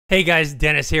Hey guys,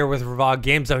 Dennis here with Revog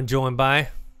Games. I'm joined by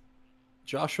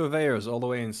Joshua Weyers, all the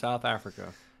way in South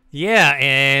Africa. yeah,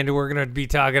 and we're gonna be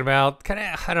talking about kind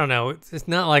of I don't know. It's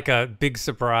not like a big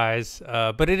surprise,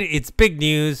 but it's big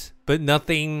news, but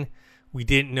nothing we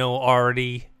didn't know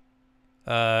already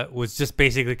was just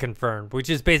basically confirmed, which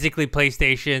is basically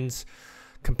PlayStation's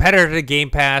competitor to Game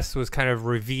Pass was kind of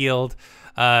revealed.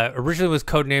 Originally was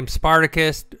codenamed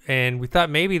Spartacus, and we thought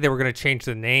maybe they were going to change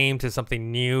the name to something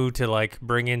new to like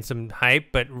bring in some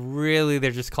hype, but really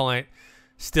they're just calling it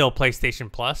still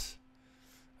PlayStation Plus.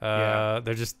 Yeah,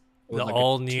 They're just it the was like a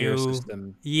all tier new.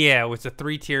 system. Yeah, it was a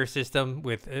 3-tier system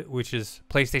with which is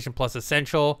PlayStation Plus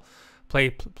Essential,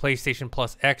 PlayStation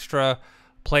Plus Extra,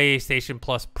 PlayStation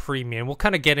Plus Premium. We'll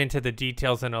kind of get into the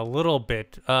details in a little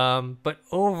bit, but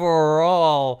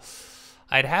overall,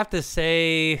 I'd have to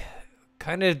say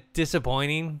kind of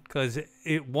disappointing because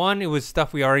it was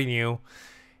stuff we already knew,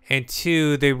 and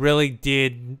two, they really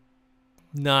did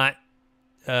not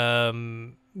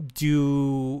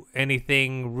do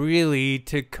anything really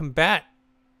to combat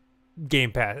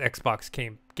Game Pass,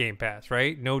 Game Pass,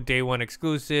 right? No day one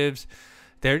exclusives.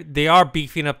 They are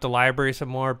beefing up the library some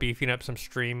more, beefing up some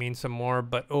streaming some more,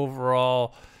 but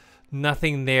overall,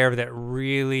 nothing there that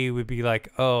really would be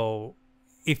like, oh,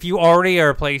 if you already are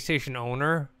a PlayStation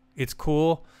owner, it's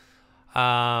cool.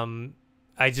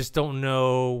 I just don't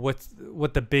know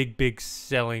what the big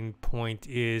selling point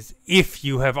is if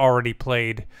you have already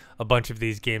played a bunch of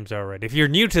these games already. If you're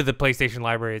new to the PlayStation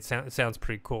library, it sounds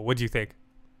pretty cool. What do you think?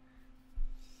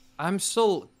 I'm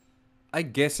still, I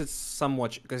guess it's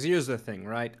somewhat, because here's the thing,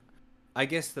 right? I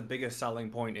guess the biggest selling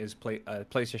point is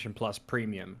PlayStation Plus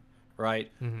Premium,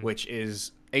 right? Mm-hmm. Which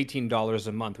is $18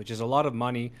 a month, which is a lot of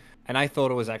money. And I thought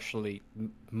it was actually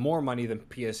more money than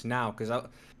PS Now, because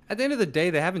at the end of the day,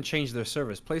 they haven't changed their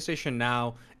service. PlayStation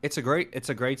Now, it is a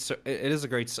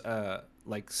great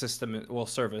like system, well,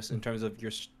 service in terms of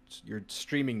you're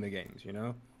streaming the games, you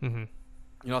know? Mm-hmm.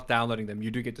 You're not downloading them.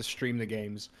 You do get to stream the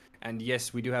games. And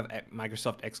yes, we do have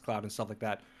Microsoft xCloud and stuff like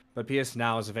that. But PS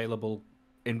Now is available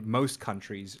in most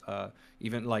countries.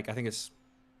 Even like I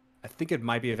think it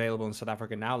might be available in South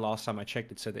Africa now. Last time I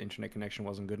checked, it said the internet connection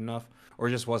wasn't good enough or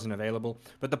just wasn't available.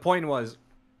 But the point was,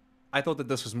 I thought that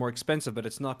this was more expensive, but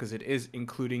it's not because it is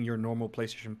including your normal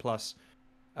PlayStation Plus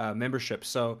membership.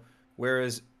 So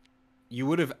whereas you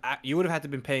would have had to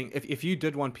been paying if you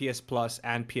did one PS Plus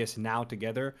and PS Now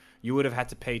together, you would have had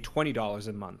to pay $20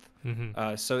 a month.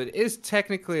 Mm-hmm. So it is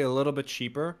technically a little bit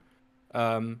cheaper,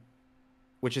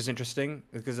 which is interesting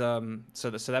because so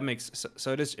that makes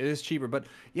so it is cheaper. But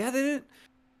yeah, they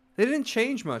didn't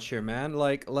change much here, man.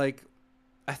 Like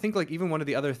I think like even one of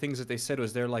the other things that they said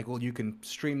was they're like, well, you can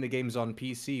stream the games on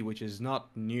PC, which is not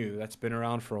new. That's been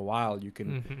around for a while. You can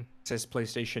Mm-hmm. access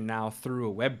PlayStation Now through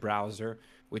a web browser,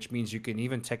 which means you can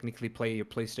even technically play your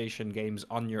PlayStation games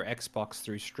on your Xbox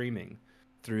through streaming,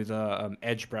 through the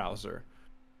Edge browser,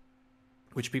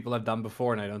 which people have done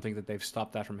before, and I don't think that they've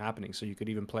stopped that from happening. So you could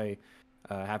even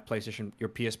have PlayStation, your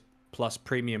PS Plus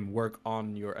Premium work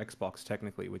on your Xbox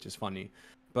technically, which is funny,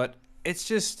 but it's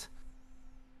just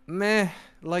meh.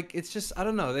 Like it's just I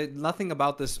don't know. Nothing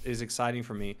about this is exciting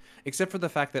for me, except for the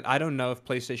fact that I don't know if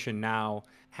PlayStation Now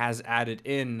has added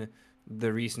in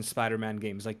the recent Spider-Man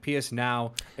games. Like PS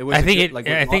Now, it was I a think good it. like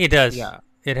I think it does. yeah.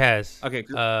 It has. Okay,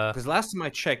 Uh. because last time I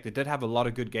checked, it did have a lot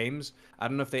of good games. I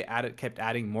don't know if they kept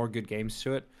adding more good games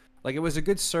to it. Like it was a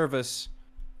good service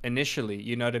initially,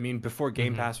 you know what I mean, before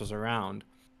Game Mm-hmm. Pass was around.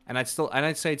 And I'd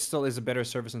say it still is a better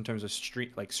service in terms of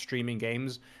streaming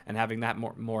games and having that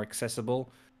more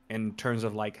accessible in terms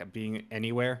of like being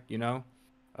anywhere, you know.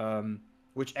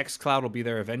 Which xCloud will be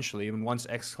there eventually, and once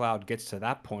xCloud gets to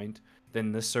that point,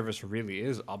 then this service really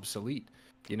is obsolete,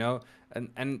 you know.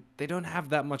 And they don't have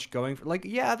that much going for, like,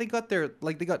 yeah, they got their,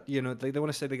 like, they got, you know, they want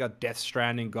to say they got Death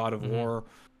Stranding, God of Mm-hmm. War,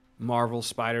 Marvel,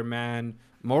 Spider-Man,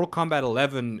 Mortal Kombat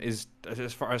 11 is,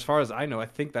 as far as I know, I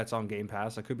think that's on Game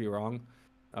Pass. I could be wrong,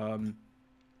 um,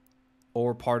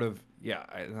 or part of, yeah,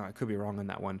 no, I could be wrong on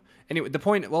that one. Anyway, the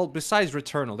point, well, besides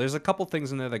Returnal, there's a couple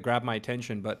things in there that grab my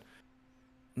attention, but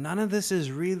none of this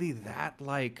is really that,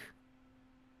 like,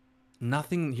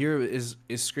 nothing here is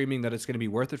screaming that it's going to be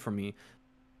worth it for me,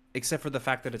 except for the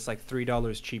fact that it's like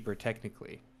 $3 cheaper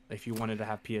technically if you wanted to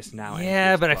have PS Now and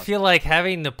Yeah, PS but I Plus. feel like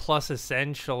having the Plus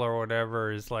Essential or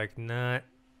whatever is like not.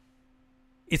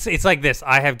 It's like this.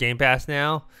 I have Game Pass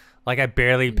now. Like I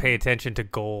barely pay Mm. attention to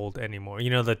Gold anymore. You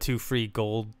know the 2 free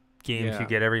Gold games you Yeah.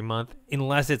 get every month,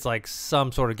 unless it's like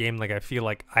some sort of game like I feel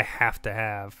like I have to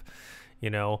have. You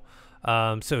know,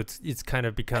 so it's kind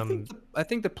of I become. think the, I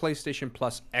think the PlayStation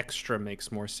Plus Extra makes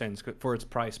more sense for its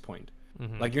price point.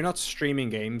 Mhm. Like you're not streaming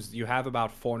games. You have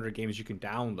about 400 games you can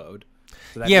download.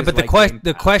 So that Yeah, is but the like Game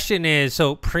the Pass. question is,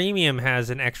 so premium has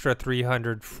an extra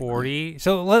 340.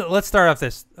 So let's start off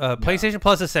this. PlayStation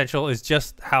Plus Essential is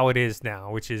just how it is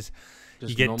now, which is you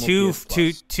Just get normal PS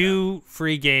Plus. two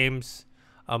free games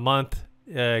a month,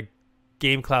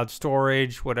 game cloud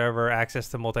storage, whatever, access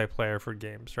to multiplayer for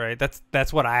games, right?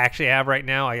 That's what I actually have right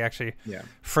now. I actually Yeah.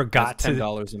 forgot That's to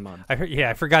 $10 a month.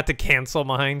 I forgot to cancel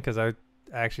mine because I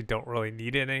actually don't really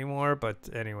need it anymore. But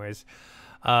anyways,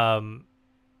 um,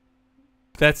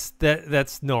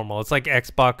 that's normal. It's like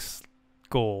Xbox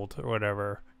Gold or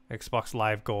whatever. Xbox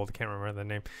Live Gold. I can't remember the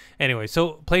name. Anyway,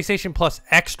 so PlayStation Plus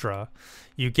Extra,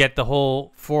 you get the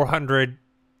whole 400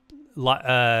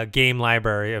 game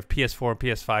library of PS4 and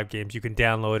PS5 games you can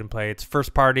download and play. It's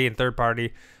first party and third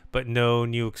party, but no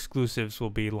new exclusives will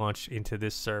be launched into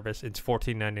this service. It's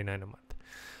 $14.99 a month.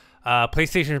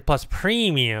 PlayStation Plus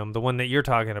Premium, the one that you're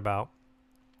talking about,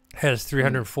 has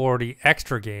 340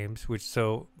 extra games, which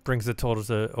so brings the total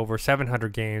to over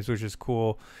 700 games, which is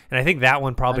cool. And I think that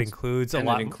one probably includes a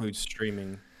lot. It includes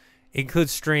streaming.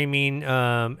 Includes streaming.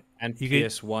 And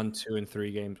PS1, 2, and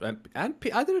 3 games. I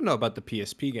didn't know about the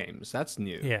PSP games. That's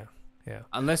new. Yeah, yeah.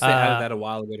 Unless they added that a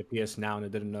while ago to PS Now and I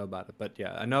didn't know about it. But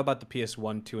yeah, I know about the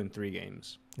PS1, 2, and 3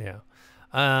 games. Yeah.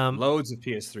 Loads of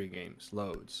PS3 games.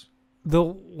 Loads. The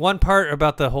one part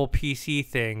about the whole PC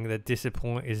thing that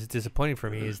is disappointing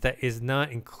for me is that is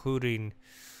not including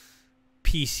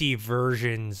PC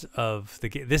versions of the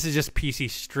game. This is just PC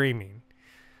streaming,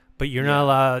 but you're not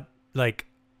allowed. Like,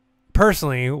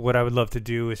 personally, what I would love to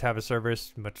do is have a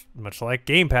service much like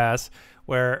Game Pass,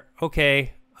 where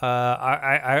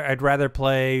I'd rather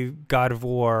play God of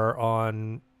War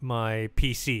on my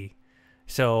PC,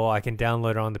 so I can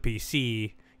download it on the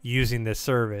PC using this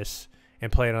service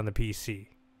and play it on the PC.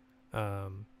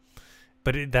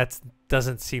 But that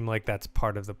doesn't seem like that's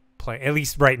part of the plan. At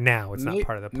least right now, it's not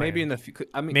part of the plan. Maybe in the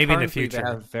maybe in the future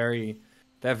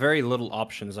they have very little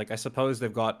options. Like I suppose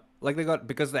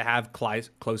because they have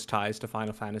close ties to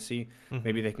Final Fantasy. Mm-hmm.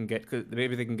 Maybe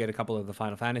they can get a couple of the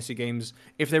Final Fantasy games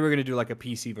if they were going to do like a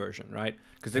PC version, right?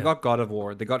 Because they got God of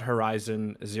War, they got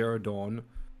Horizon Zero Dawn,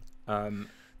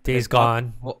 Days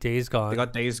Gone. They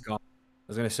got Days Gone.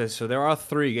 I was gonna say, so there are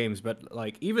 3 games, but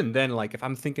like even then, like if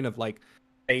I'm thinking of like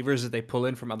favors that they pull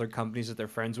in from other companies that they're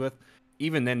friends with,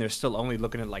 even then they're still only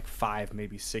looking at like 5,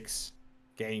 maybe 6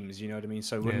 games. You know what I mean?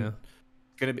 So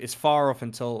it's far off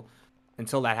until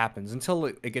that happens. Until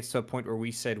it gets to a point where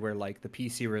we said where like the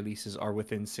PC releases are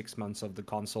within 6 months of the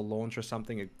console launch or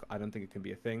something. I don't think it can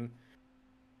be a thing.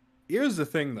 Here's the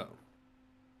thing, though.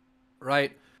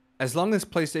 Right? As long as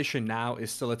PlayStation Now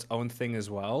is still its own thing as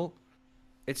well.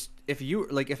 It's if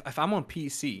I'm on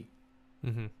PC,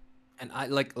 and I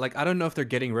I don't know if they're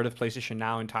getting rid of PlayStation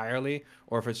Now entirely,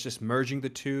 or if it's just merging the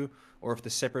two, or if the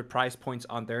separate price points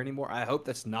aren't there anymore. I hope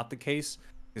that's not the case,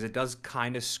 because it does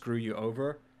kind of screw you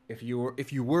over if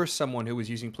you were someone who was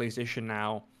using PlayStation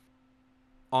Now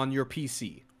on your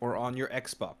PC or on your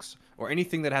Xbox or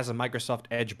anything that has a Microsoft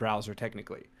Edge browser.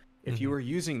 Technically, if you were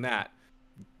using that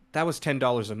was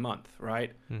 $10 a month,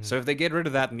 right? So if they get rid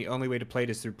of that and the only way to play it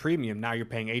is through premium, now you're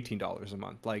paying $18 a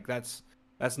month. Like that's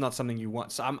not something you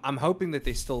want. So I'm hoping that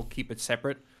they still keep it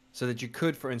separate so that you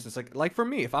could, for instance, like for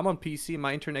me, if I'm on PC and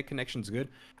my internet connection's good,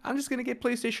 I'm just gonna get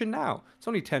PlayStation Now. It's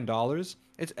only $10.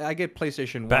 I get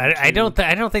PlayStation 1. But I don't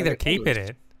think they're keeping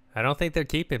it. I don't think they're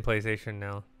keeping PlayStation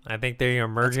Now. I think they are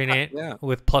merging it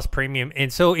with Plus Premium.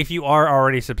 And so if you are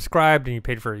already subscribed and you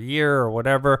paid for a year or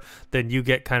whatever, then you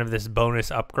get kind of this bonus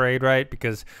upgrade, right?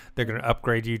 Because they're going to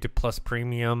upgrade you to Plus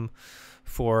Premium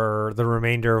for the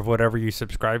remainder of whatever you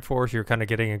subscribe for. So you're kind of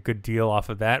getting a good deal off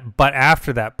of that. But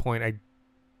after that point, I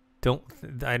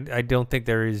don't think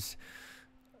there's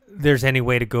any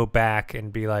way to go back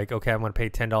and be like, okay, I'm going to pay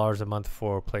 $10 a month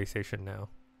for PlayStation Now.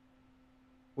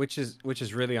 Which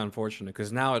is really unfortunate,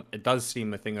 because now it does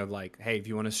seem a thing of like, hey, if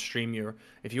you want to stream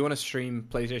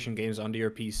PlayStation games onto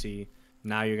your PC,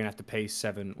 now you're gonna have to pay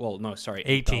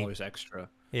 $8 extra.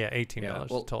 Yeah, $18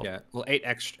 total. Yeah, well, eight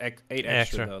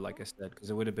extra though, like I said,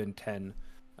 because it would have been 10.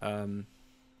 I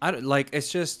don't like.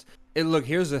 It's just look.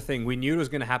 Here's the thing. We knew it was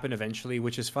gonna happen eventually,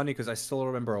 which is funny because I still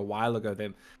remember a while ago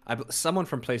someone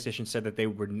from PlayStation said that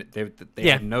they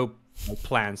had no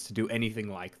plans to do anything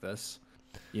like this.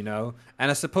 You know,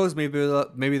 and I suppose maybe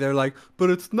they're like, but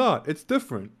it's not. It's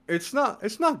different. It's not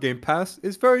Game Pass.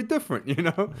 It's very different. You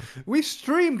know, we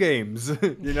stream games.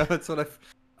 You know, that's what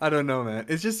I don't know, man.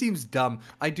 It just seems dumb.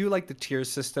 I do like the tier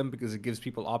system because it gives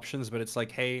people options, but it's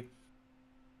like, hey,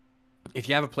 if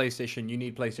you have a PlayStation, you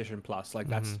need PlayStation Plus. Like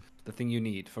Hmm. that's the thing you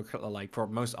need for like for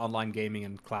most online gaming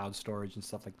and cloud storage and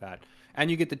stuff like that. And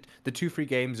you get the two free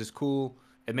games is cool.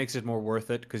 It makes it more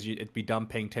worth it because it'd be dumb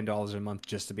paying $10 a month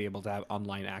just to be able to have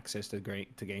online access to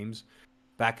games.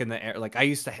 Back in the like I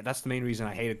used to. That's the main reason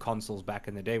I hated consoles back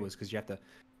in the day was because you have to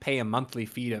pay a monthly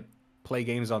fee to play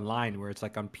games online. Where it's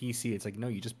like on PC, it's like no,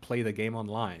 you just play the game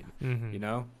online. Hmm. You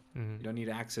know. Hmm. You don't need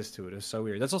access to it. It's so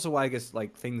weird. That's also why I guess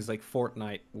like things like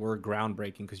Fortnite were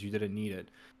groundbreaking because you didn't need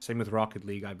it. Same with Rocket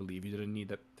League, I believe. You didn't need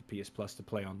the PS Plus to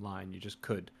play online. You just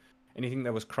could. Anything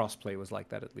that was crossplay was like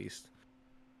that at least.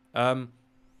 Um,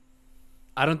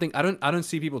 I don't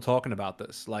see people talking about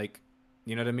this. Like,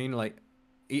 you know what I mean? Like,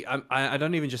 I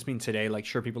don't even just mean today. Like,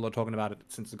 sure, people are talking about it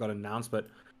since it got announced, but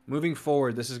moving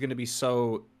forward, this is going to be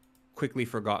so quickly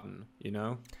forgotten. You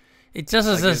know? It just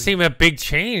Like, doesn't seem a big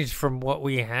change from what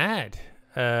we had.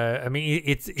 I mean,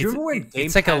 do you remember when Game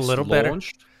it's like a Pass little better.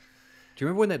 launched? Do you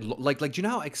remember when that do you know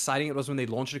how exciting it was when they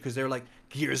launched it? Because they were like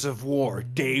Gears of War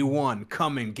Day One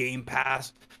coming Game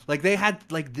Pass. Like they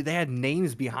had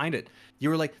names behind it. They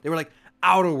were like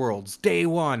Outer Worlds Day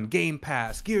One Game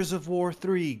Pass, Gears of War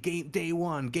 3 Day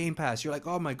One Game Pass. You're like,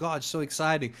 oh my god, so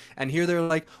exciting. And here they're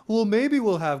like, well, maybe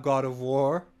we'll have God of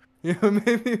War. You know,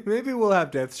 maybe we'll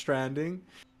have Death Stranding.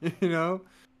 You know,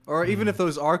 or even if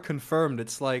those are confirmed,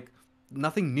 it's like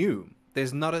nothing new.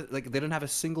 There's not a like they don't have a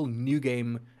single new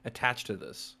game attached to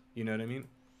this. You know what I mean?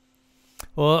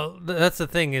 Well, that's the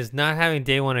thing is not having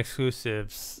day one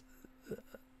exclusives.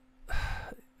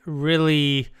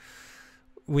 Really,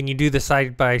 when you do the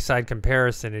side by side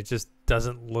comparison, it just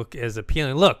doesn't look as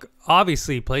appealing. Look,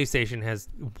 obviously, PlayStation has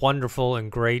wonderful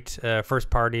and great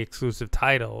first party exclusive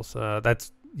titles.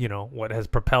 That's what has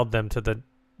propelled them to the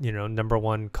number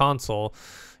one console.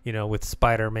 With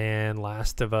Spider-Man,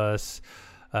 Last of Us,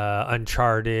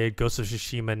 Uncharted, Ghost of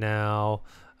Tsushima now,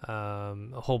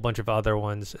 a whole bunch of other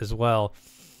ones as well.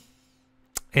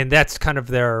 And that's kind of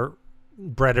their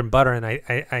bread and butter. And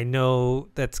I know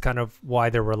that's kind of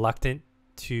why they're reluctant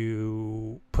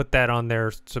to put that on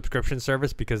their subscription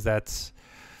service because that's,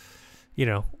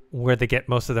 where they get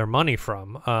most of their money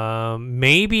from.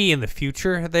 Maybe in the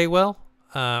future they will.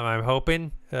 I'm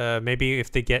hoping maybe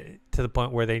if they get to the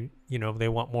point where they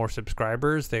want more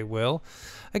subscribers, they will.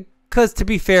 Because to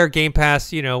be fair, Game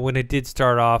Pass, when it did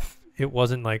start off, it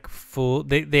wasn't like full.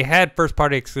 They had first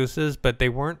party exclusives, but they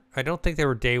weren't. I don't think they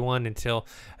were day one until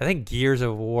I think Gears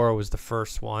of War was the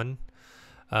first one.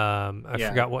 I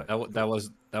forgot what that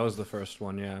was the first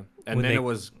one, yeah. And then it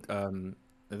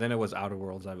was Outer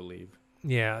Worlds, I believe.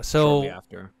 Yeah, shortly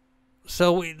after.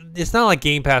 So it's not like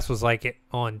Game Pass was like it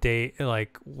on day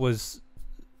was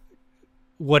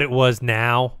what it was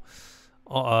now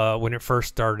when it first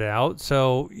started out.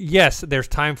 So yes, there's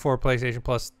time for PlayStation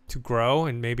Plus to grow,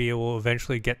 and maybe it will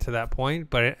eventually get to that point.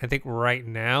 But I think right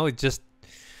now, it just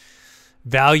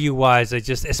value-wise,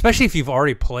 especially if you've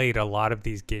already played a lot of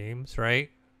these games, right?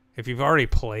 If you've already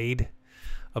played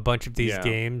a bunch of these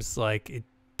games, like it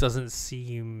doesn't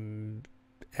seem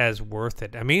as worth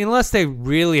it. I mean, unless they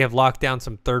really have locked down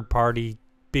some third-party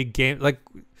big game, like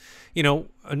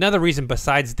another reason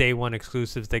besides day one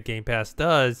exclusives that Game Pass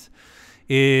does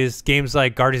is games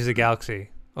like Guardians of the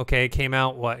Galaxy. Okay, it came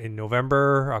out in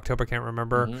November, October, can't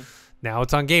remember. Now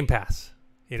it's on Game Pass.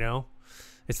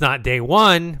 It's not day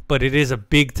one, but it is a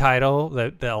big title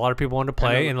that a lot of people want to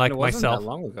play, and like it wasn't myself, that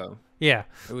long ago. Yeah,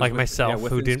 like myself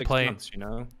who didn't play. Months,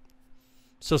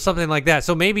 So something like that.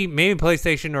 So maybe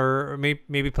PlayStation or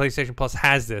maybe PlayStation Plus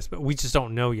has this, but we just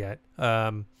don't know yet.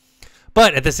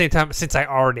 But at the same time, since I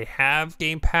already have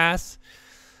Game Pass,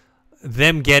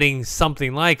 them getting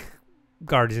something like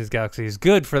Guardians of the Galaxy is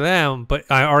good for them, but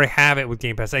I already have it with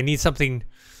Game Pass. I need something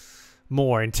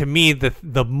more, and to me,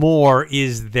 the more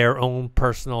is their own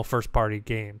personal first party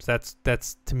games.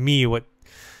 That's to me what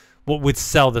would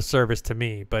sell the service to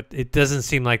me, but it doesn't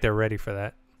seem like they're ready for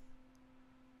that.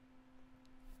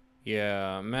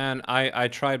 Yeah, man, I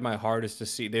tried my hardest to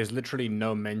see. There's literally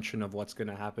no mention of what's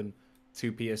gonna happen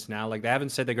to PS Now. Like they haven't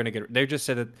said they're gonna get. They just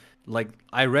said that. Like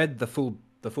I read the full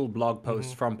blog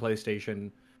post from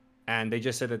PlayStation, and they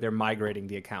just said that they're migrating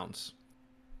the accounts.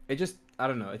 I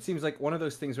don't know. It seems like one of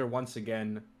those things where once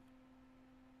again,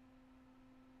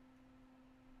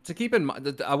 to keep in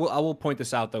mind, I will point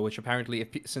this out though, which apparently,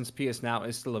 since PS Now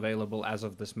is still available as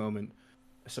of this moment,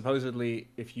 supposedly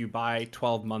if you buy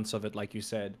 12 months of it, like you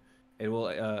said,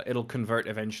 it'll convert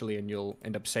eventually, and you'll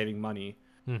end up saving money.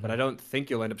 But I don't think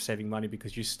you'll end up saving money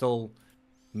because you still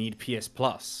need PS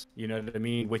Plus. You know what I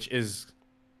mean? Which is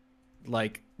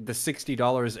like the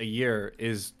 $60 a year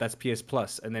that's PS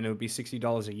Plus, and then it would be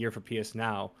 $60 a year for PS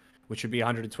Now, which would be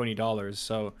 $120.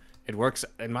 So it works,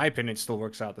 in my opinion, it still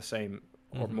works out the same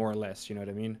or more or less. You know what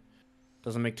I mean?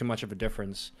 Doesn't make too much of a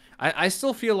difference. I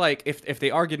still feel like if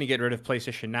they are going to get rid of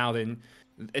PlayStation Now, then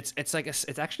it's like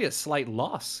it's actually a slight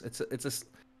loss. It's a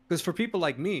because for people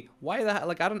like me, why the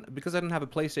like I don't because I don't have a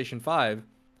PlayStation 5.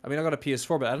 I mean, I got a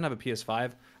PS4, but I don't have a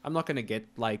PS5. I'm not going to get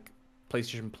like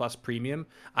PlayStation Plus Premium.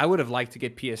 I would have liked to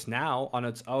get PS Now on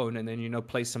its own, and then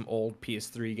play some old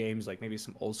PS3 games, like maybe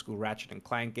some old school Ratchet and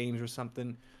Clank games or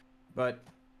something. But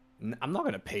I'm not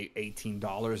going to pay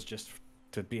 $18 just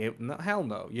to be able. No, hell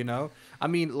no, I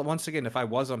mean, once again, if I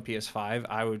was on PS5,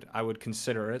 I would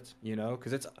consider it,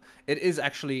 because it is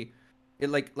actually,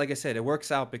 like I said, it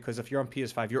works out because if you're on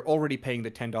PS5, you're already paying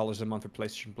the $10 a month for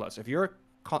PlayStation Plus. If you're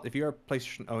a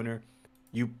PlayStation owner,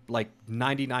 you like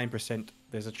 99%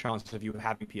 there's a chance of you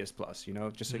having PS Plus,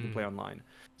 just so you can play online.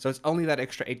 So it's only that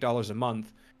extra $8 a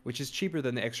month, which is cheaper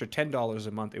than the extra $10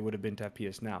 a month it would have been to have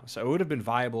PS Now. So it would have been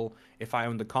viable if I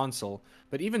owned the console.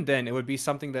 But even then, it would be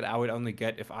something that I would only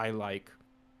get if I like.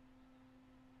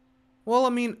 Well, I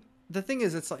mean, the thing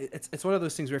is, it's one of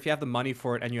those things where if you have the money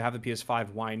for it and you have the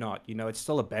PS5, why not? It's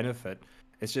still a benefit.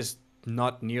 It's just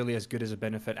not nearly as good as a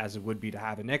benefit as it would be to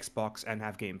have an Xbox and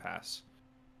have Game Pass.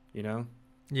 Yeah.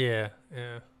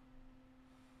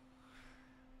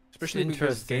 Especially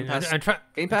because Game Pass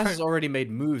has already made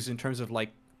moves in terms of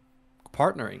like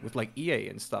partnering with like EA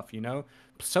and stuff.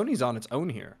 Sony's on its own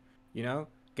here.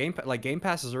 Game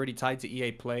Pass is already tied to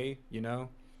EA Play.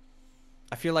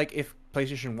 I feel like if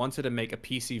PlayStation wanted to make a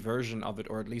PC version of it,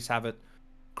 or at least have it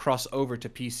cross over to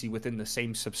PC within the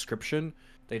same subscription,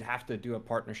 they'd have to do a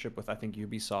partnership with, I think,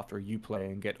 Ubisoft or Uplay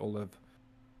and get all of,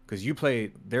 because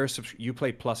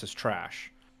Uplay Plus is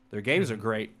trash. Their games are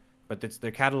great, but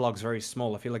their catalog's very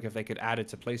small. I feel like if they could add it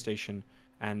to PlayStation,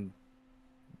 and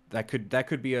that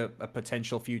could be a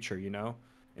potential future,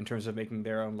 in terms of making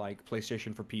their own like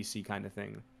PlayStation for PC kind of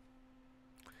thing.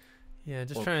 Yeah,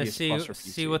 just trying to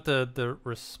see what the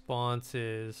response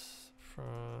is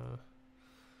from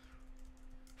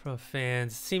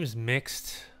fans. It seems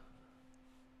mixed.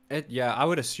 Yeah, I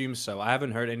would assume so. I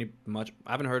haven't heard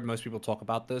most people talk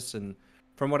about this, and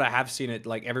from what I have seen, it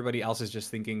like everybody else is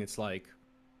just thinking it's like,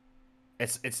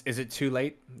 is it too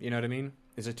late? You know what I mean?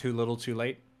 Is it too little, too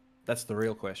late? That's the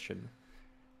real question.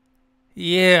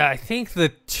 Yeah, I think the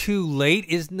too late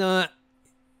is not.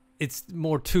 It's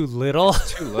more too little.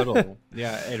 It's too little.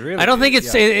 Yeah, it really. I don't think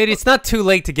it's not too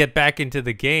late to get back into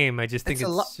the game. I just think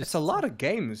it's a lot of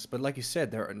games, but like you said,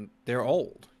 they're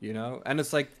old, and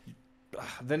it's like.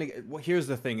 Then here's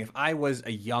the thing: if I was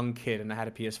a young kid and I had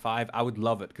a PS5, I would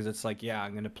love it because it's like, yeah,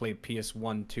 I'm gonna play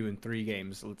PS1, 2, and 3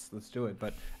 games. Let's do it.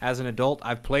 But as an adult,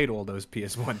 I've played all those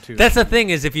PS1, 2. That's the thing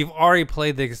is, if you've already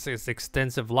played this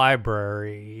extensive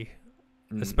library,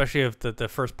 especially of the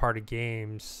first party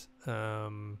games,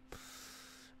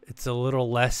 it's a little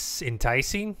less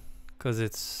enticing because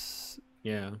it's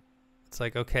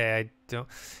like, okay,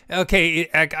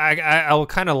 I will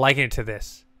kind of liken it to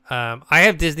this. I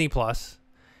have Disney Plus,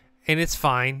 and it's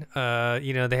fine.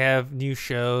 They have new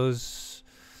shows.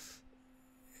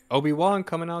 Obi-Wan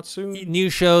coming out soon. New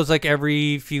shows like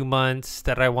every few months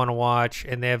that I want to watch,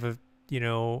 and they have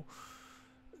new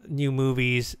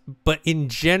movies. But in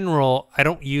general, I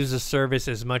don't use the service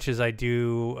as much as I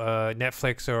do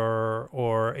Netflix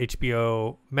or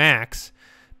HBO Max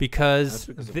because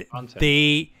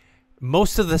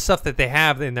most of the stuff that they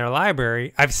have in their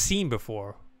library I've seen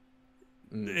before.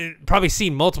 Probably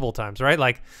seen multiple times, right?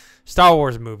 Like Star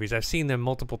Wars movies, I've seen them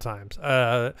multiple times.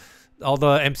 All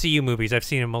the MCU movies, I've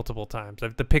seen them multiple times. The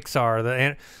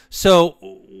Pixar, so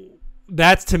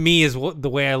that's to me is the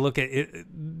way I look at it.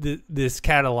 This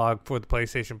catalog for the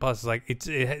PlayStation Plus is like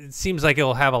it seems like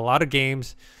it'll have a lot of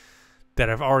games that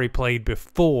I've already played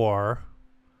before,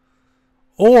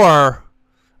 or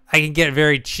I can get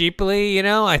very cheaply.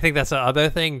 I think that's the other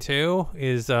thing too.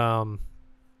 Is I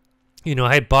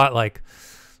had bought like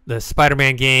the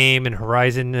Spider-Man game and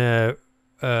Horizon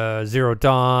Zero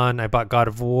Dawn. I bought God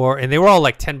of War, and they were all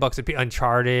like $10 a piece.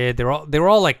 Uncharted. They were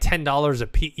all like $10 a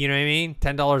piece. You know what I mean?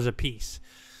 $10 a piece.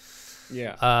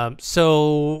 Yeah.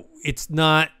 So it's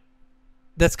not.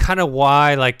 That's kind of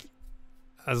why like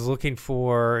I was looking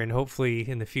for, and hopefully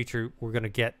in the future we're gonna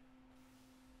get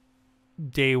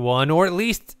day one or at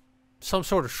least some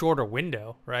sort of shorter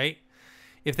window, right?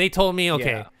 If they told me,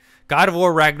 okay. Yeah. God of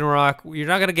War Ragnarok, you're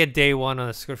not going to get day one on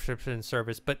a subscription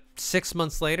service, but 6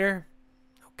 months later,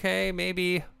 okay,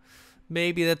 maybe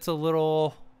that's a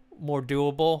little more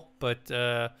doable. But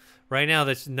right now,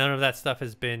 none of that stuff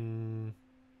has been.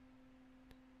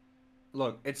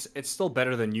 Look, it's still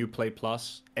better than Uplay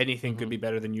Plus. Anything could be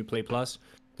better than Uplay Plus.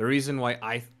 The reason why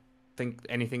I think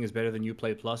anything is better than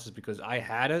Uplay Plus is because I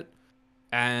had it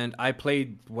and I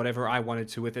played whatever I wanted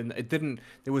to with it.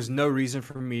 There was no reason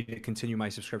for me to continue my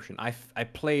subscription. I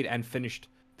played and finished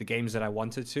the games that I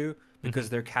wanted to because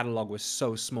their catalog was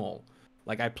so small.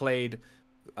 Like I played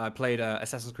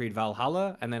Assassin's Creed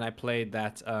Valhalla, and then I played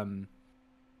that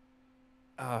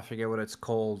I forget what it's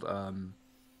called.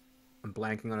 I'm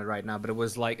blanking on it right now, but it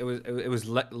was like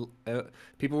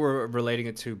people were relating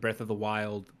it to Breath of the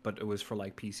Wild, but it was for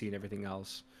like PC and everything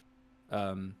else.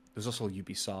 It was also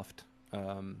Ubisoft.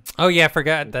 Oh yeah, I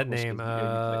forgot that name.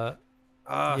 Yeah.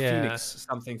 Phoenix,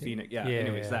 something Phoenix. Yeah. Yeah,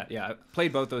 Anyways, yeah. I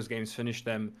played both those games, finished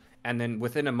them, and then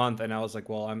within a month, and I was like,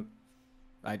 well,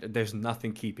 there's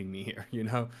nothing keeping me here, you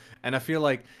know. And I feel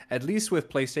like at least with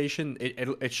PlayStation,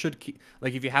 it should keep,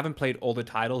 like, if you haven't played all the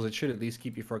titles, it should at least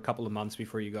keep you for a couple of months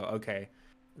before you go, okay,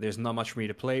 there's not much for me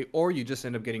to play, or you just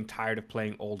end up getting tired of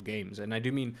playing old games. And I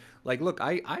do mean, like, look,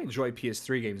 I enjoy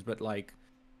PS3 games, but like,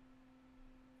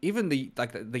 even the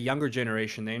younger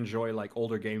generation, they enjoy like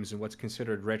older games, and what's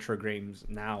considered retro games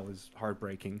now is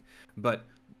heartbreaking. But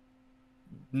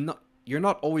you're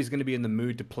not always going to be in the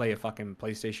mood to play a fucking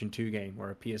PlayStation 2 game or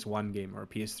a PS1 game or a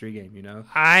PS3 game, you know?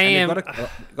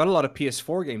 Got a lot of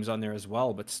PS4 games on there as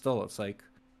well, but still, it's like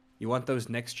you want those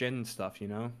next gen stuff, you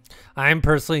know? I'm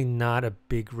personally not a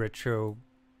big retro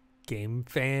game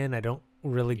fan. I don't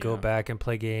really go back and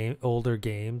play older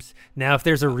games. Now, if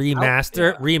there's a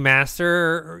remaster,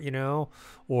 you know,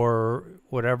 or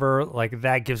whatever, like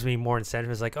that gives me more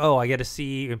incentive. It's like, oh, I get to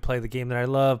see and play the game that I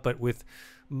love, but with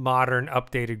modern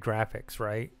updated graphics,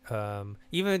 right?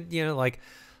 Even, you know, like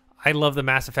I love the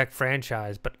Mass Effect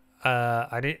franchise, but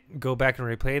I didn't go back and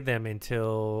replay them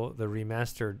until the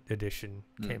remastered edition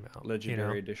came out.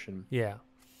 Legendary edition. Yeah.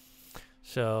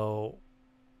 So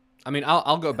I mean,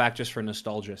 I'll go back just for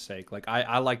nostalgia's sake. Like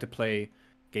I like to play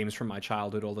games from my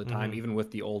childhood all the time, even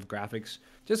with the old graphics,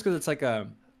 just because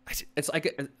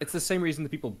it's the same reason that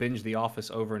people binge The Office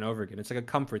over and over again. It's like a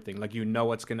comfort thing. Like, you know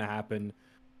what's gonna happen.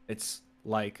 It's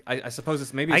like I suppose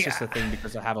it's just a thing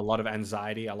because I have a lot of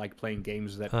anxiety. I like playing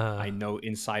games that I know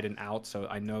inside and out, so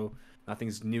I know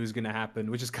nothing's new is gonna happen,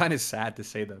 which is kind of sad to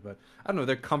say that, but I don't know.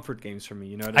 They're comfort games for me,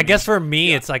 you know what I mean? guess for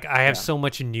me, it's like I have so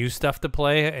much new stuff to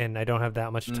play, and I don't have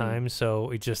that much time, so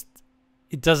it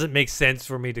doesn't make sense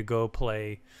for me to go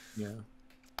play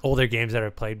older games that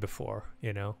I've played before,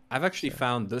 you know? I've actually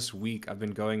found this week I've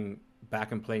been going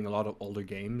back and playing a lot of older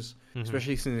games,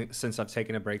 especially since I've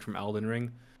taken a break from Elden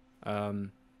Ring,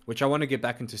 which I want to get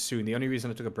back into soon. The only reason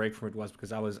I took a break from it was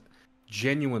because I was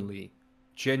genuinely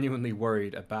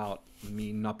worried about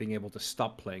me not being able to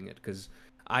stop playing it, because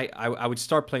I would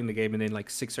start playing the game and then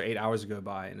like 6 or 8 hours go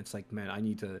by, and it's like, man, I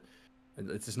need to.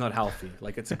 It's not healthy.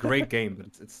 Like, it's a great game, but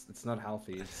it's not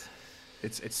healthy.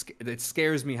 It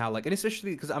scares me how, like, and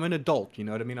especially because I'm an adult, you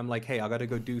know what I mean? I'm like, hey, I gotta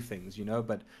go do things, you know.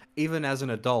 But even as an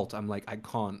adult, I'm like, I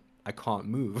can't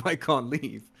move, I can't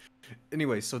leave.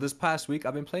 Anyway, so this past week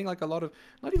I've been playing like a lot of,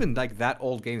 not even like that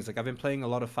old games. Like, I've been playing a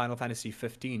lot of Final Fantasy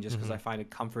 15 just because I find it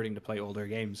comforting to play older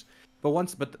games.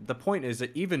 But the point is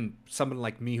that even someone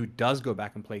like me who does go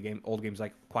back and play old games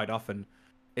like quite often,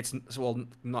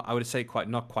 I would say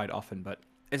not quite often, but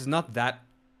it's not that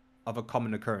of a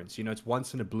common occurrence. You know, it's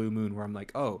once in a blue moon where I'm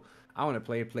like, oh, I want to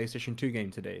play a PlayStation 2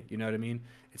 game today. You know what I mean?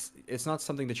 It's not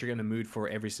something that you're in a mood for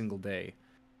every single day.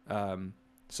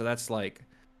 So that's like,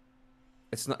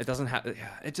 it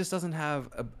just doesn't have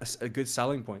a good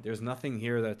selling point. There's nothing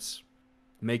here that's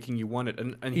making you want it.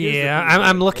 And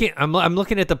I'm looking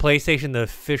at the PlayStation, the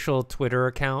official Twitter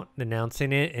account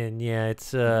announcing it, and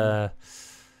it's a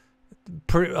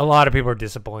lot of people are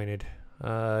disappointed.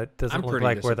 It doesn't look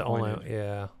like we're the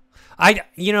only.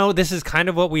 This is kind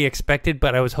of what we expected,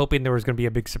 but I was hoping there was going to be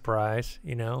a big surprise.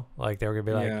 You know, like they were going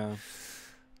to be like,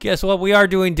 guess what? We are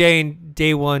doing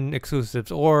day one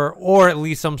exclusives, or at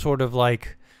least some sort of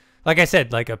like I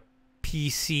said, like a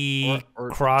PC or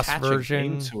cross attach version a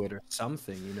game to it or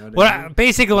something. You know what I mean?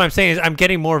 Basically, what I'm saying is I'm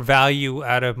getting more value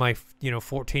out of my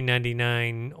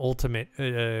 $14.99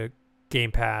 Ultimate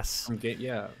Game Pass.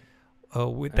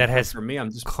 That has for me,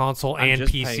 I'm just console I'm and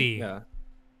just PC. Paying,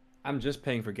 I'm just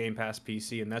paying for Game Pass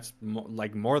PC, and that's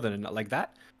more than enough. Like,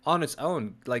 that on its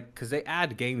own, like, because they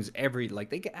add games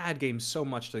they add games so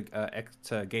much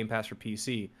to Game Pass for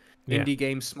PC. Indie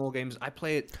games, small games. I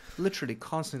play it literally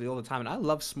constantly all the time, and I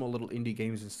love small little indie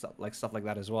games and stuff like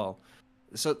that as well.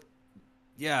 So,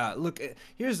 yeah, look,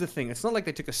 here's the thing. It's not like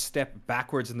they took a step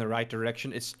backwards in the right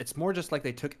direction. It's more just like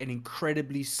they took an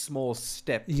incredibly small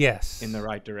step in the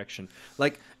right direction.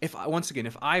 Like, if I was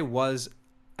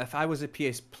a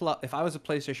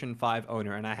PlayStation 5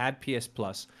 owner and I had PS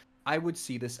Plus, I would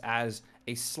see this as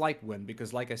a slight win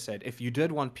because, like I said, if you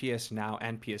did want PS Now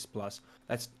and PS Plus,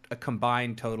 that's a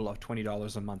combined total of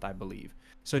 $20 a month, I believe.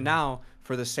 So now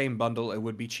for the same bundle, it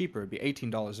would be cheaper. It'd be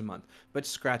 $18 a month. But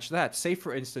scratch that. Say,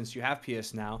 for instance, you have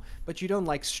PS Now, but you don't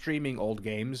like streaming old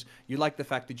games. You like the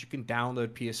fact that you can download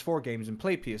PS4 games and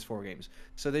play PS4 games.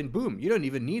 So then, boom, you don't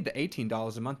even need the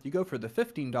 $18 a month. You go for the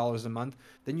 $15 a month.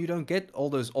 Then you don't get all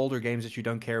those older games that you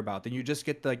don't care about. Then you just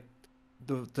get the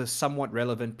somewhat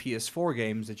relevant PS4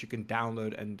 games that you can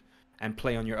download and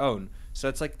play on your own. So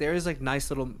it's like there is like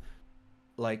nice little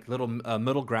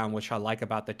middle ground, which I like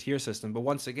about the tier system. But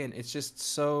once again, it's just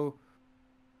so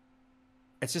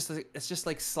it's just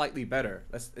like slightly better.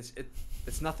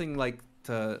 It's nothing like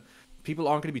people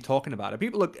aren't going to be talking about it.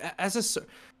 People look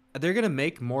they're going to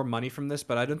make more money from this,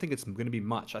 but I don't think it's going to be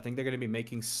much. I think they're going to be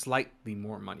making slightly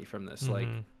more money from this. Like,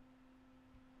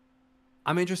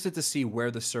 I'm interested to see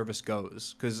where the service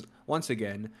goes because once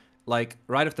again, like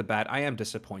right off the bat, I am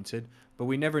disappointed, but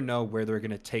we never know where they're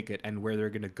going to take it and where they're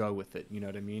going to go with it. You know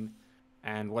what I mean?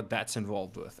 And what that's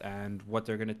involved with and what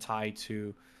they're going to tie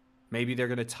to. Maybe they're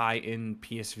going to tie in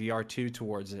PSVR 2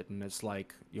 towards it. And it's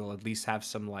like, you'll at least have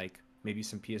some maybe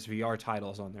some PSVR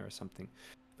titles on there or something.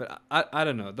 But I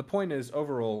don't know. The point is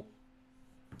overall,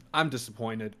 I'm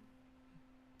disappointed.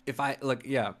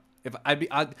 The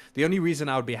only reason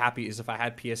I would be happy is if I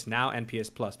had PS Now and PS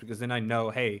Plus, because then I know,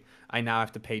 hey, I now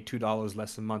have to pay $2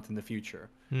 less a month in the future.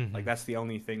 Like that's the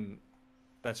only thing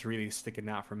that's really sticking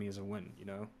out for me as a win, you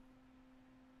know?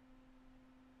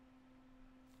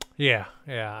 Yeah.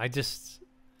 I just,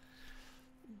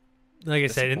 like I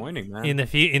said, man. in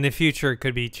the future, it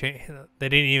could be changed. They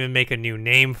didn't even make a new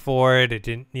name for it. It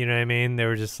didn't, you know what I mean? They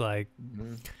were just like.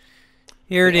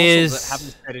 Here it is. They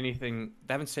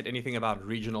haven't said anything about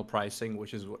regional pricing,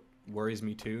 which is what worries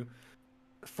me too.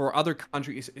 For other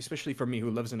countries, especially for me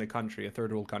who lives in a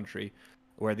third world country,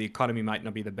 where the economy might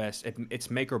not be the best,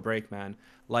 it's make or break, man.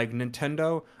 Like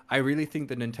Nintendo, I really think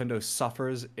that Nintendo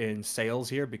suffers in sales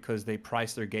here because they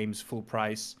price their games full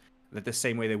price, the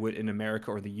same way they would in America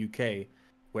or the UK,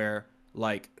 where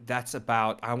like that's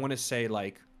about, I want to say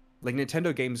like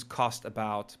Nintendo games cost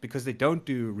about, because they don't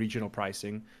do regional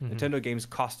pricing, Nintendo games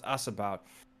cost us about,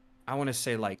 I want to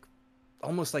say like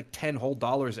almost like $10 whole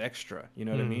extra, you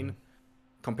know what I mean?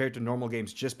 Compared to normal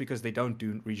games, just because they don't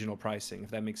do regional pricing, if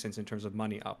that makes sense in terms of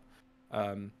money up.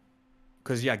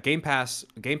 Because yeah, Game Pass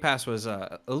was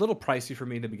a little pricey for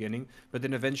me in the beginning, but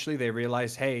then eventually they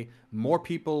realized, hey, more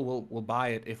people will buy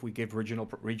it if we give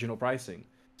regional pricing.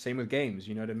 Same with games,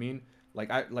 you know what I mean? Like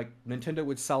Nintendo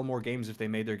would sell more games if they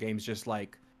made their games just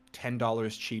like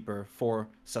 $10 cheaper for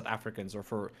South Africans, or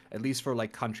for at least for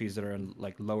like countries that are in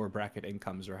like lower bracket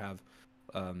incomes or have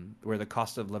where the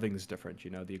cost of living is different.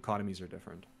 You know, the economies are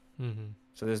different.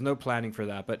 So there's no planning for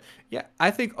that. But yeah, I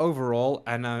think overall,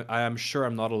 and I'm sure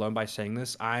I'm not alone by saying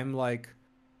this, I'm like,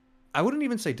 I wouldn't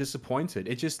even say disappointed.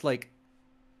 It just like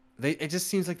it just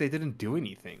seems like they didn't do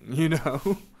anything. You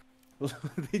know.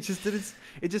 They just didn't.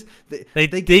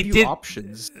 They gave you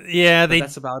options. Yeah,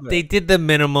 that's about it. They did the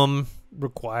minimum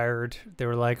required. They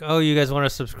were like, "Oh, you guys want a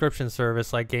subscription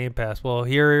service like Game Pass? Well,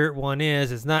 here one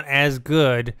is. It's not as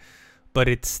good,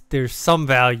 but there's some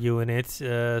value in it.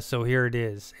 So here it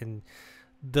is." And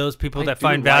those people that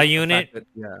find value in it,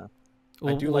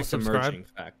 I do like the merging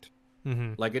fact.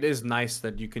 Like it is nice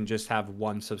that you can just have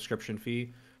one subscription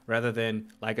fee. Rather than,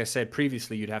 like I said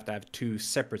previously, you'd have to have two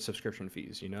separate subscription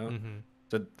fees, you know?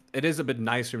 So it is a bit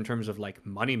nicer in terms of like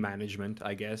money management,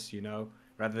 I guess, you know?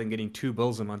 Rather than getting 2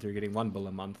 bills a month, you're getting 1 bill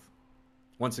a month.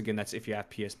 Once again, that's if you have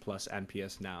PS Plus and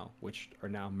PS Now, which are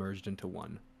now merged into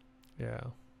one. Yeah.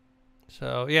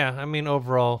 So, yeah, I mean,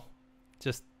 overall,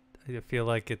 just I feel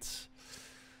like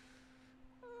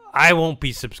I won't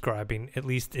be subscribing, at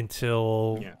least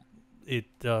until it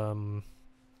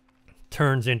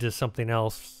turns into something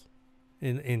else.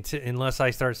 Unless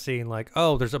I start seeing like,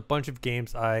 oh, there's a bunch of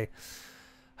games I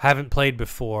haven't played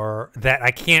before that I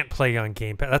can't play on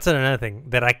Game Pass. That's another thing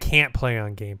that I can't play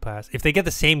on Game Pass. If they get the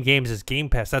same games as Game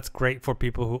Pass, that's great for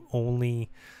people who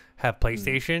only have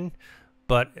PlayStation.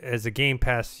 But as a Game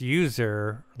Pass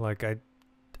user, like I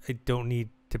don't need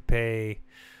to pay.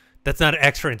 That's not an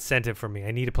extra incentive for me.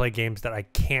 I need to play games that I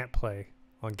can't play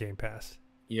on Game Pass.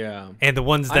 Yeah. And the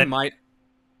ones that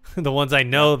the ones I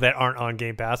know that aren't on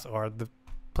Game Pass are the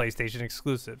PlayStation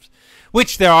exclusives,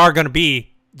 which there are going to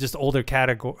be just older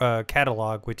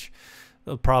catalog, which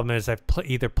the problem is I've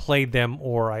either played them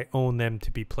or I own them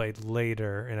to be played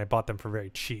later, and I bought them for very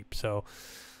cheap. So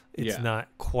it's not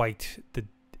quite the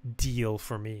deal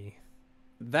for me.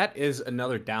 That is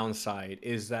another downside,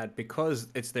 is that because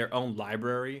it's their own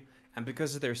library and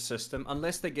because of their system,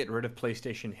 unless they get rid of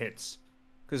PlayStation Hits,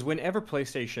 because whenever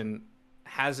PlayStation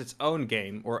has its own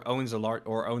game or owns a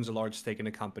large stake in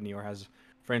a company or has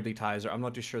friendly ties, or I'm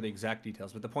not too sure the exact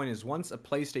details, but the point is, once a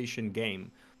PlayStation game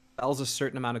sells a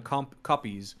certain amount of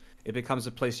copies, it becomes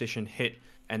a PlayStation hit,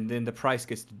 and then the price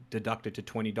gets deducted to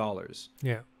 $20.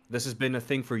 Yeah. This has been a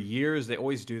thing for years. They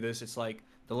always do this. It's like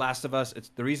The Last of Us. It's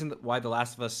the reason why The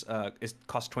Last of Us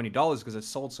costs $20 because it's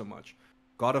sold so much.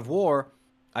 God of War,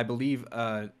 I believe,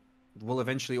 will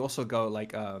eventually also go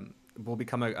like will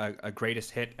become a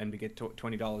greatest hit and we get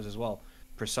 $20 as well.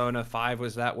 Persona 5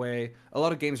 was that way. A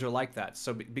lot of games are like that.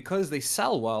 So because they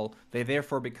sell well, they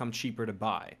therefore become cheaper to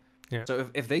buy. Yeah. So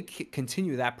if they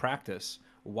continue that practice,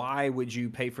 why would you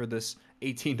pay for this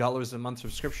 $18 a month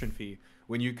subscription fee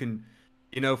when you can,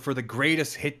 for the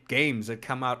greatest hit games that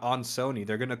come out on Sony,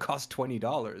 they're going to cost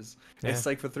 $20. Yeah. It's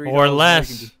like for $3 or less.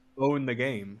 You can just own the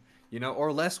game,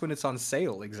 or less when it's on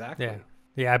sale. Exactly. Yeah.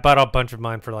 Yeah, I bought a bunch of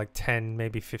mine for like $10,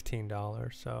 maybe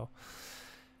 $15. So,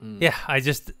 yeah, I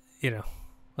just,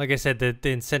 like I said, the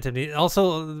incentive.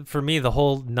 Also, for me, the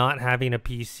whole not having a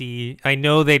PC. I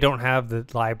know they don't have the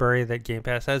library that Game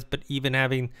Pass has, but even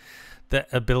having the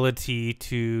ability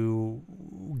to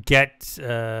get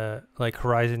like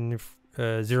Horizon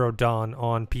Zero Dawn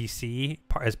on PC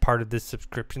as part of this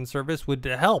subscription service would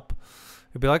help.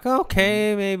 It'd be like,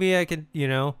 okay, maybe I could,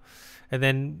 And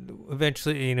then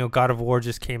eventually, God of War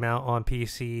just came out on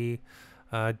PC.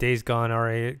 Days Gone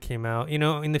already came out.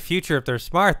 In the future, if they're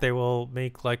smart, they will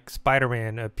make like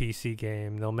Spider-Man a PC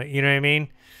game. They'll make, you know what I mean?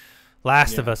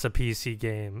 Last of Us a PC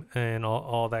game and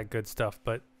all that good stuff.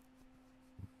 But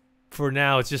for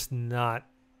now, it's just not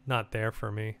there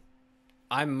for me.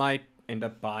 I might end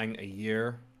up buying a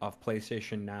year of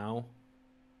PlayStation Now.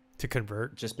 To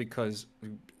convert? Because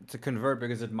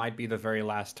it might be the very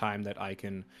last time that I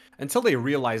can, until they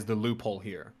realize the loophole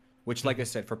here, which, like I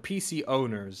said, for PC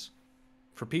owners,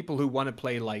 for people who want to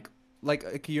play like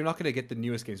you're not going to get the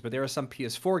newest games, but there are some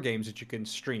PS4 games that you can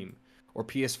stream, or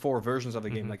PS4 versions of the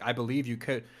game. Like I believe you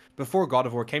could, before God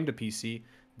of War came to PC,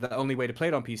 the only way to play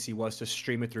it on PC was to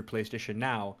stream it through PlayStation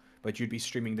Now, but you'd be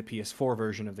streaming the PS4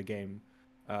 version of the game.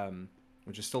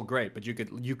 Which is still great, but you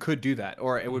could do that,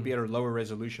 or it would be at a lower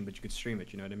resolution, but you could stream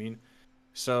it. You know what I mean?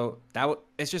 So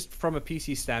it's just from a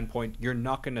PC standpoint, you're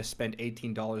not gonna spend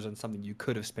 $18 on something you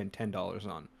could have spent $10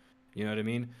 on. You know what I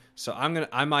mean? So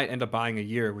I might end up buying a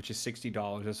year, which is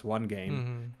 $60, just one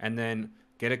game, and then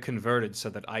get it converted so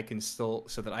that I can stream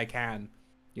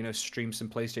some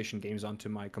PlayStation games onto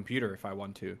my computer if I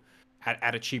want to,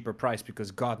 at a cheaper price,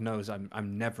 because God knows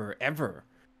I'm never ever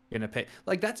gonna pay.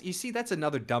 Like that's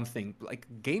another dumb thing. Like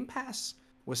Game Pass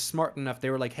was smart enough. They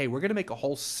were like, hey, we're gonna make a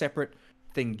whole separate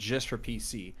thing just for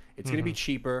PC. It's gonna be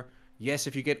cheaper. Yes,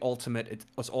 if you get Ultimate,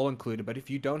 it's all included. But if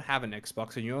you don't have an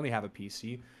Xbox and you only have a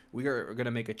PC, we are gonna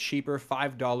make a cheaper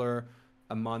 $5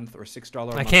 a month or $6 a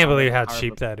month. I can't believe how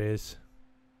cheap that is.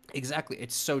 Exactly,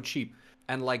 it's so cheap.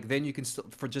 And like then you can still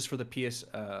just for the PC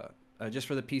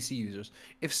users.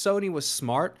 If Sony was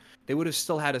smart, they would have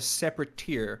still had a separate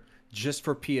tier just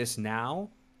for PS Now,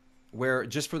 where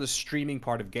just for the streaming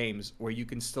part of games, where you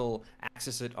can still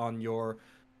access it on your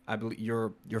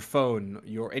phone,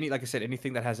 like I said,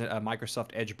 anything that has a Microsoft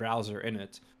Edge browser in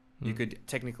it, you could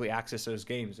technically access those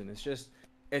games. And it's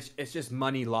just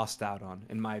money lost out on,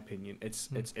 in my opinion.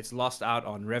 It's lost out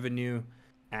on revenue,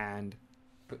 and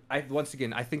I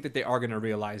think that they are going to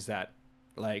realize that,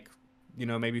 like,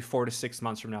 maybe 4 to 6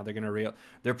 months from now,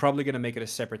 they're probably going to make it a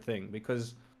separate thing,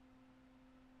 because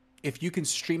if you can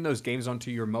stream those games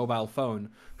onto your mobile phone,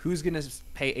 who's going to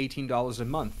pay $18 a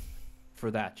month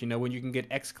for that? When you can get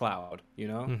xCloud,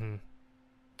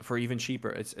 for even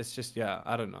cheaper. It's just,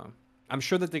 I don't know. I'm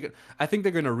sure that I think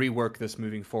they're going to rework this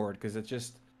moving forward, because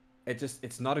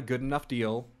it's not a good enough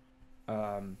deal.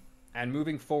 And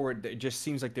moving forward, it just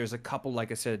seems like there's a couple, like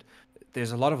I said,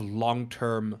 there's a lot of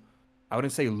long-term, I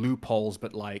wouldn't say loopholes,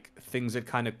 but like things that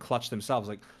kind of clutch themselves.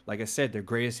 Like I said, their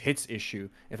greatest hits issue.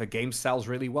 If a game sells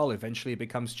really well, eventually it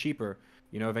becomes cheaper.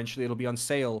 Eventually it'll be on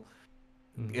sale.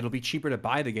 It'll be cheaper to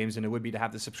buy the games than it would be to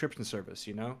have the subscription service.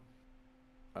 So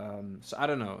I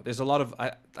don't know. There's a lot of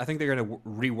I think they're gonna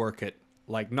rework it.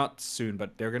 Like not soon,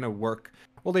 but they're gonna work.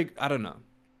 Well, I don't know.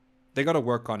 They got to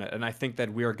work on it, and I think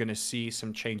that we are gonna see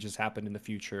some changes happen in the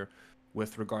future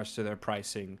with regards to their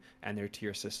pricing and their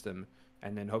tier system.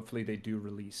 And then hopefully they do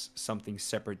release something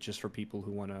separate just for people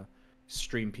who want to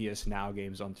stream PS Now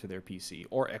games onto their PC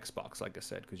or Xbox, like I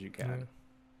said, because you can.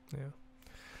 Yeah.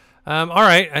 All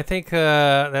right. I think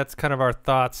that's kind of our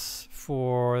thoughts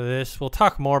for this. We'll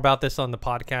talk more about this on the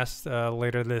podcast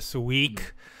later this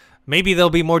week. Maybe there'll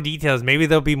be more details. Maybe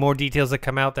there'll be more details that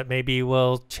come out that maybe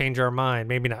will change our mind.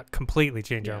 Maybe not completely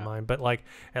change our mind, but like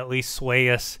at least sway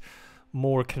us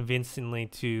more convincingly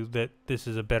to that this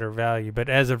is a better value. But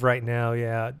as of right now,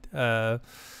 yeah.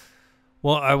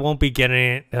 Well, I won't be getting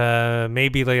it.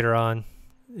 Maybe later on,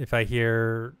 if I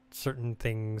hear certain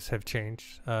things have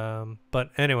changed.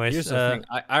 But anyways, here's the thing.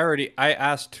 I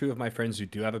asked 2 of my friends who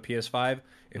do have a PS5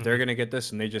 if they're gonna get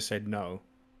this, and they just said no.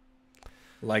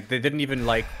 Like they didn't even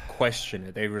like question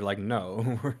it. They were like,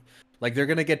 no. Like they're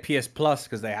gonna get PS Plus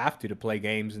because they have to play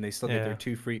games, and they still get their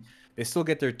 2 free. They still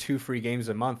get their 2 free games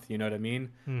a month. You know what I mean?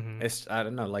 It's I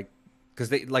don't know, like because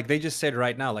they just said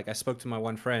right now. Like I spoke to my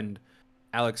one friend,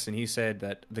 Alex, and he said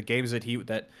that the games that he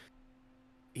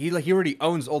already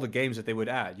owns all the games that they would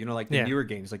add. You know, like the newer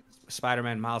games, like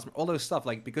Spider-Man, Miles, all those stuff.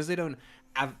 Like because they don't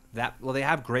have that. Well, they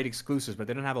have great exclusives, but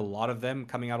they don't have a lot of them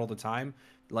coming out all the time.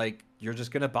 Like you're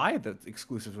just gonna buy the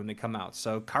exclusives when they come out.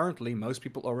 So currently, most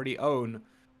people already own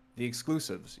the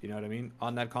exclusives. You know what I mean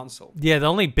on that console. Yeah, the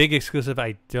only big exclusive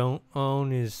I don't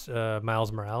own is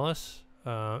Miles Morales,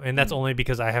 and that's only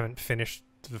because I haven't finished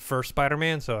the first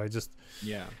Spider-Man. So I just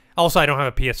Also, I don't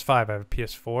have a PS5. I have a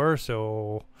PS4,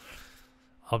 so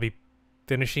I'll be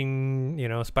finishing,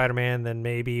 Spider-Man. Then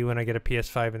maybe when I get a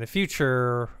PS5 in the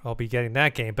future, I'll be getting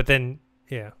that game. But then,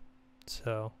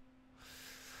 so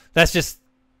that's just,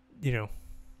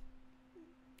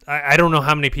 I don't know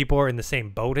how many people are in the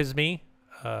same boat as me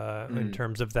in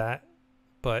terms of that.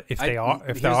 But if they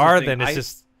are, then it's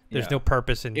just there's no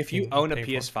purpose in. If you own a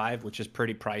PS5, which is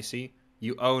pretty pricey,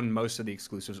 you own most of the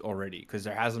exclusives already because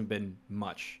there hasn't been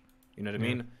much. You know what I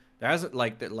mean? There hasn't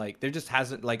there just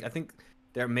hasn't I think.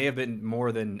 There may have been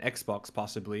more than Xbox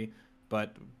possibly,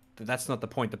 but that's not the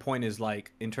point. The point is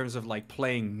in terms of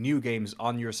playing new games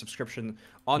on your subscription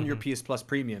on your PS Plus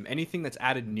Premium, anything that's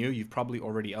added new you've probably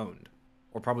already owned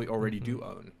or probably already do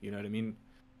own. You know what I mean?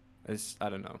 I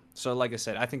don't know. So like I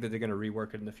said, I think that they're going to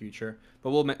rework it in the future,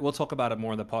 but we'll talk about it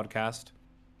more in the podcast.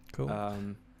 Cool.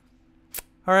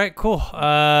 All right, cool.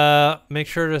 Make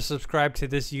sure to subscribe to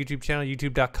this YouTube channel,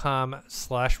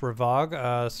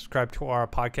 youtube.com/Revog. Subscribe to our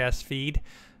podcast feed.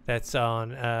 That's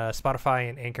on Spotify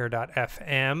and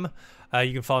Anchor.fm.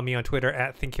 You can follow me on Twitter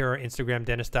at ThinkHero, Instagram,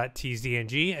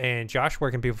 Dennis.tzng. And Josh,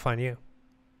 where can people find you?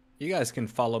 You guys can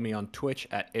follow me on Twitch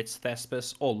at It's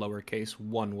Thespis, all lowercase,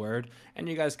 one word. And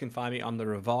you guys can find me on the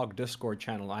Revog Discord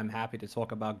channel. I'm happy to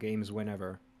talk about games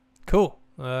whenever. Cool.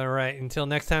 All right. Until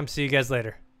next time, see you guys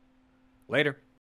later. Later.